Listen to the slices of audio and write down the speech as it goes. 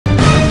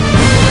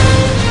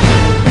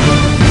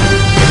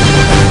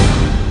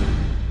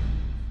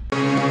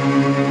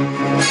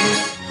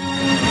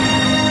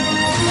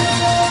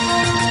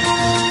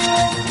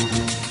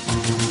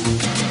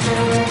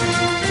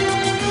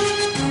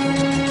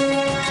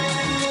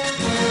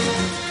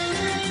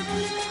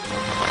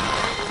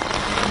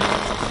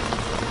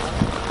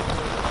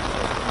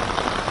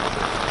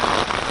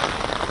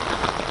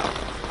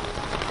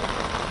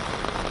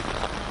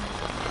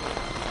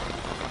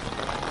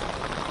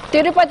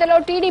తిరుపతిలో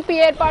టీడీపీ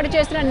ఏర్పాటు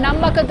చేసిన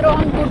నమ్మక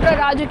ద్రోహం కుట్ర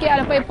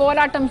రాజకీయాలపై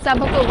పోరాటం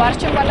సభకు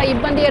వర్షం వల్ల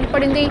ఇబ్బంది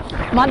ఏర్పడింది.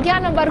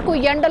 మధ్యాహ్నం వరకు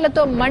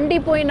ఎండలతో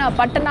మండిపోయిన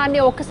పట్టణాన్ని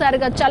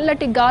ఒక్కసారిగా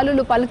చల్లటి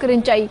గాలులు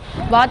పలుకరించాయి.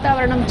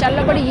 వాతావరణం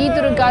చల్లబడి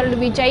ఈదురు గాలులు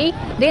వీచాయి.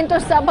 దీంతో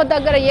సభ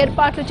దగ్గర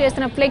ఏర్పాట్లు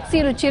చేసిన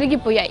ఫ్లెక్సీలు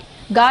చిరిగిపోయాయి.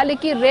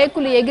 గాలికి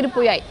రేకులు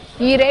ఎగిరిపోయాయి.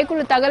 ఈ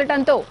రేకులు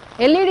తగలటంతో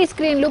ఎల్ఈడీ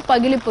స్క్రీన్లు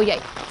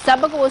పగిలిపోయాయి.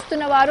 సభకు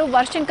వస్తున్న వారు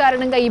వర్షం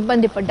కారణంగా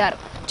ఇబ్బంది పడ్డారు.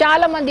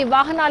 చాలా మంది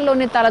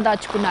వాహనాల్లోనే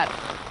తలదాచుకున్నారు.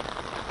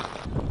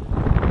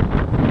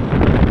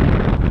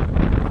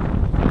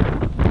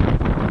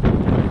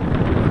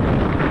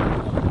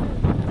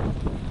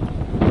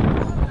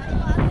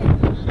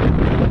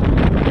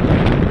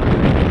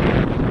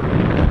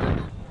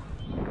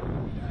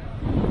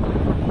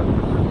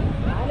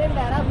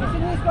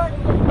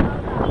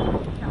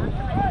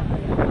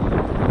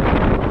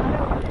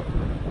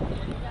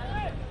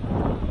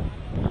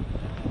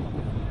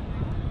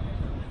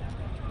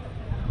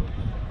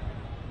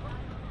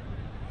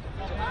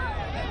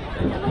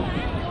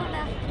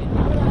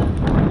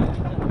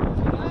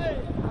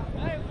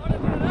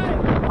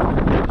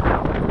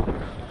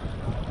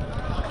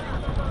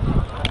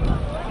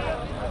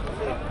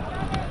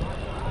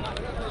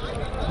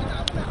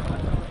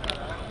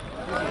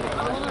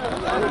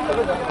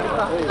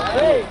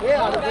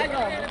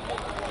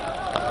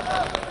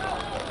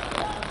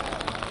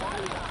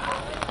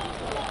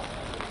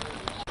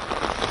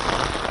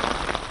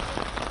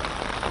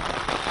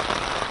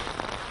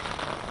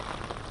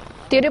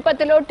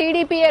 తిరుపతిలో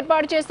టీడీపీ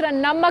ఏర్పాటు చేసిన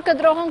నమ్మక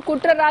ద్రోహం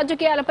కుట్ర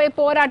రాజకీయాలపై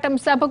పోరాటం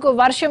సభకు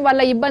వర్షం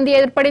వల్ల ఇబ్బంది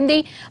ఏర్పడింది.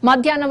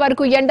 మధ్యాహ్నం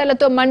వరకు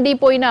ఎండలతో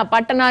మండిపోయిన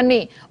పట్టణాన్ని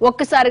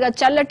ఒక్కసారిగా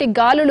చల్లటి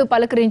గాలులు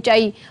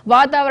పలకరించాయి.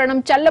 వాతావరణం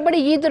చల్లబడి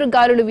ఈదురు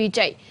గాలులు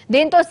వీచాయి.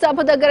 దీంతో సభ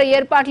దగ్గర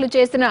ఏర్పాట్లు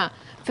చేసిన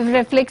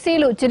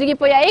ఫ్లెక్సీలు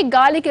చిరిగిపోయాయి.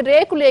 గాలికి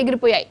రేకులు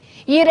ఎగిరిపోయాయి.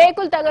 ఈ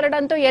రేకులు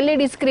తగలడంతో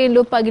ఎల్ఈడీ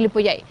స్క్రీన్లు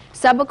పగిలిపోయాయి.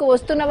 సభకు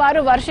వస్తున్న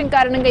వారు వర్షం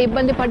కారణంగా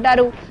ఇబ్బంది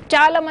పడ్డారు.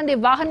 చాలా మంది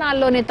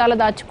వాహనాల్లోనే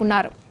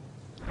తలదాచుకున్నారు.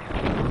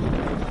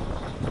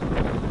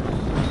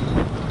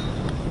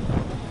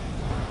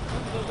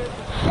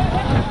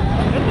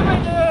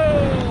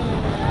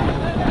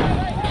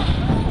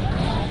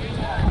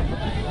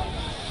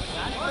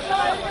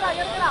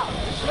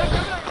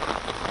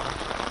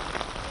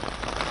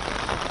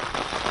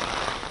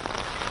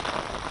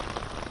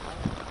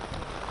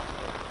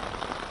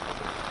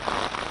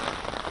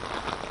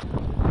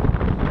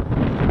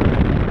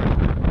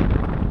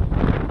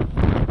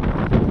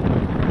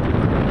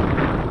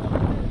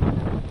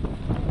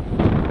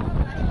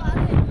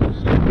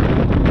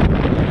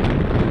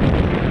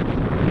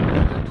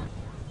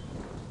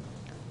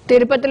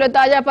 తిరుపతిలో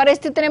తాజా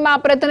పరిస్థితిని మా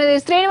ప్రతినిధి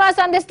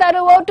శ్రీనివాస్ అందిస్తారు.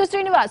 Over to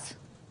Srinivas.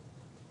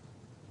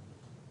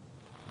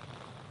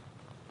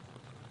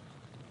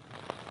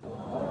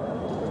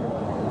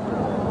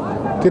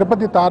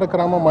 తిరుపతి తారక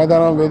రామ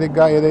మైదానం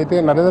వేదికగా ఏదైతే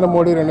నరేంద్ర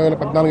మోడీ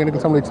 2014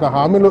 ఎన్నికల సమయంలో ఇచ్చిన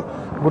హామీలు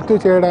గుర్తు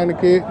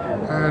చేయడానికి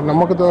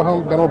నమ్మక ద్రోహం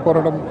ధర్మ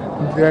పోరాటం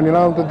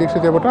నినాదంతో దీక్ష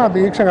చేపట్టారు. ఆ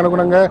దీక్షకు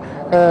అనుగుణంగా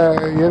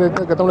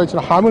ఏదైతే గతంలో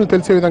ఇచ్చిన హామీలు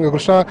తెలిసే విధంగా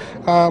కృష్ణా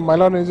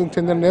మహిళా నియోజకవర్గం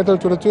చెందిన నేతలు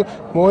చూడొచ్చు.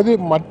 మోదీ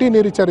మట్టి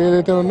నీరిచ్చారు,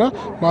 ఏదైతే ఉన్నా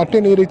మట్టి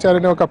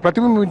నీరిచ్చారనే ఒక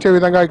ప్రతిబింబించే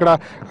విధంగా ఇక్కడ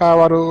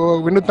వారు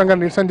వినూత్నంగా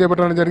నిరసన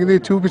చేపట్టడం జరిగింది.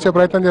 చూపించే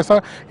ప్రయత్నం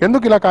చేస్తాం.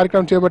 ఎందుకు ఇలా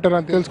కార్యక్రమం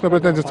చేపట్టారని తెలుసుకునే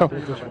ప్రయత్నం చేస్తాం.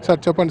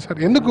 సార్ చెప్పండి సార్,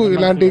 ఎందుకు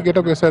ఇలాంటి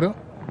గెటప్ వేశారు?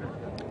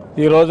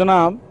 ఈ రోజున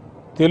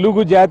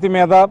తెలుగు జాతి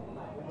మీద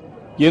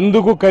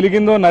ఎందుకు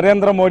కలిగిందో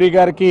నరేంద్ర మోడీ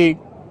గారికి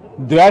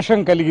ద్వేషం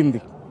కలిగింది.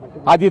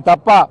 అది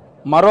తప్ప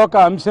మరొక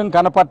అంశం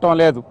కనపడటం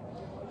లేదు.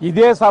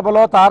 ఇదే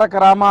సభలో తారక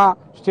రామ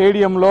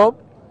స్టేడియంలో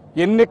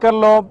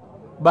ఎన్నికల్లో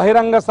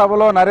బహిరంగ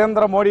సభలో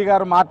నరేంద్ర మోడీ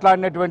గారు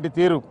మాట్లాడినటువంటి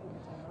తీరు,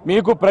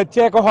 మీకు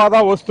ప్రత్యేక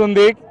హోదా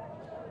వస్తుంది,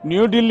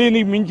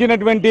 న్యూఢిల్లీని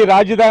మించినటువంటి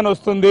రాజధాని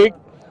వస్తుంది,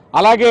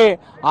 అలాగే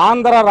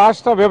ఆంధ్ర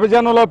రాష్ట్ర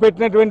విభజనలో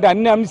పెట్టినటువంటి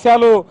అన్ని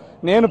అంశాలు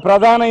నేను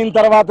ప్రధాని అయిన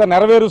తర్వాత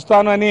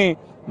నెరవేరుస్తాను అని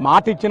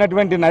మాట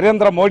ఇచ్చినటువంటి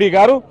నరేంద్ర మోడీ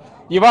గారు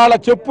ఇవాళ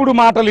చెప్పుడు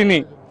మాటలిని,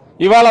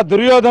 ఇవాళ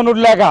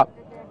దుర్యోధనుడిలాగా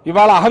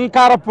ఇవాళ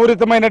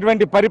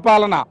అహంకారపూరితమైనటువంటి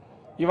పరిపాలన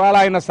ఇవాళ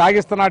ఆయన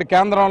సాగిస్తున్నాడు.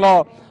 కేంద్రంలో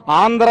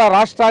ఆంధ్ర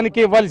రాష్ట్రానికి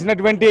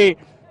ఇవ్వాల్సినటువంటి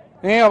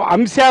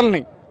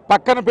అంశాలని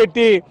పక్కన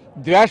పెట్టి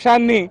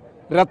ద్వేషాన్ని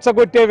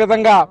రెచ్చగొట్టే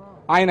విధంగా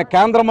ఆయన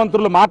కేంద్ర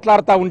మంత్రులు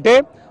మాట్లాడుతూ ఉంటే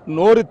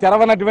నోరు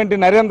తెరవనటువంటి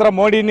నరేంద్ర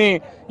మోడీని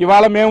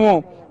ఇవాళ మేము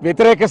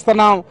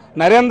వ్యతిరేకిస్తున్నాం.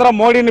 నరేంద్ర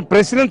మోడీని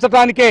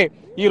ప్రశ్నించడానికే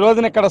ఈ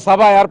రోజున ఇక్కడ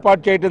సభ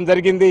ఏర్పాటు చేయడం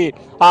జరిగింది.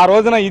 ఆ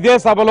రోజున ఇదే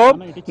సభలో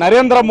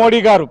నరేంద్ర మోడీ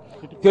గారు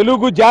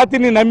తెలుగు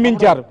జాతిని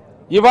నమ్మించారు.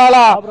 ఇవాళ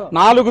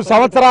 4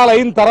 సంవత్సరాలు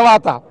అయిన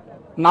తర్వాత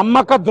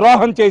నమ్మక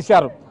ద్రోహం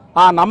చేశారు.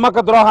 ఆ నమ్మక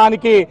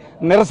ద్రోహానికి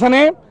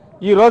నిరసనే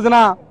ఈ రోజున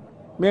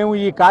మేము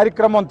ఈ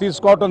కార్యక్రమం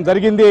తీసుకోవటం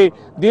జరిగింది.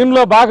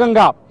 దీనిలో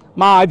భాగంగా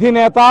మా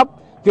అధినేత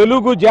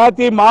తెలుగు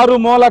జాతి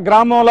మారుమూల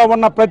గ్రామంలో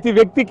ఉన్న ప్రతి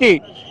వ్యక్తికి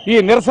ఈ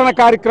నిరసన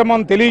కార్యక్రమం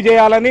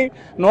తెలియజేయాలని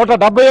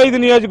 175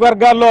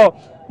 నియోజకవర్గాల్లో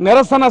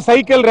నిరసన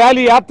సైకిల్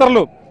ర్యాలీ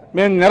యాత్రలు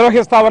మేము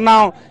నిర్వహిస్తా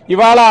ఉన్నాం.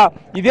 ఇవాళ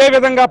ఇదే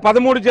విధంగా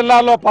 13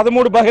 జిల్లాల్లో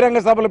 13 బహిరంగ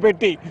సభలు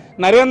పెట్టి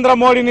నరేంద్ర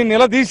మోడీని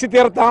నిలదీసి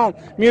తీరుతాం,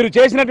 మీరు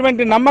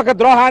చేసినటువంటి నమ్మక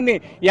ద్రోహాన్ని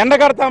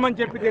ఎండగడతామని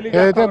చెప్పి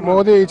ఏదైతే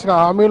మోదీ ఇచ్చిన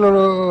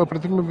హామీలను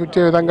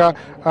ప్రతిబింబించే విధంగా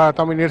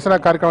తమ నిరసన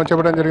కార్యక్రమం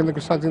చేపట్టడం జరిగింది.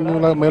 కృష్ణా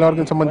జిల్లా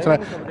మేలవర్గం సంబంధించిన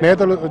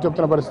నేతలు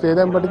చెప్తున్న పరిస్థితి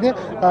ఏదైనప్పటికీ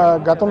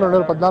గతంలో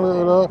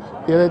 2014లో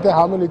ఏదైతే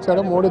హామీలు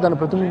ఇచ్చాడో మోడీ దాన్ని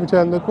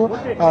ప్రతిబింబించేందుకు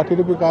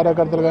టీడీపీ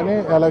కార్యకర్తలు కానీ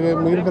అలాగే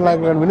మిగతా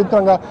నాయకులు కానీ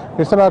వినూత్నంగా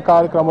నిరసన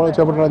కార్యక్రమాలు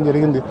చేపట్టడం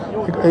జరిగింది.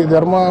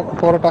 ధర్మ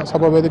పోరాట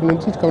సభ వేదిక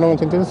నుంచి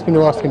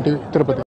శ్రీనివాస్ NTV తిరుపతి.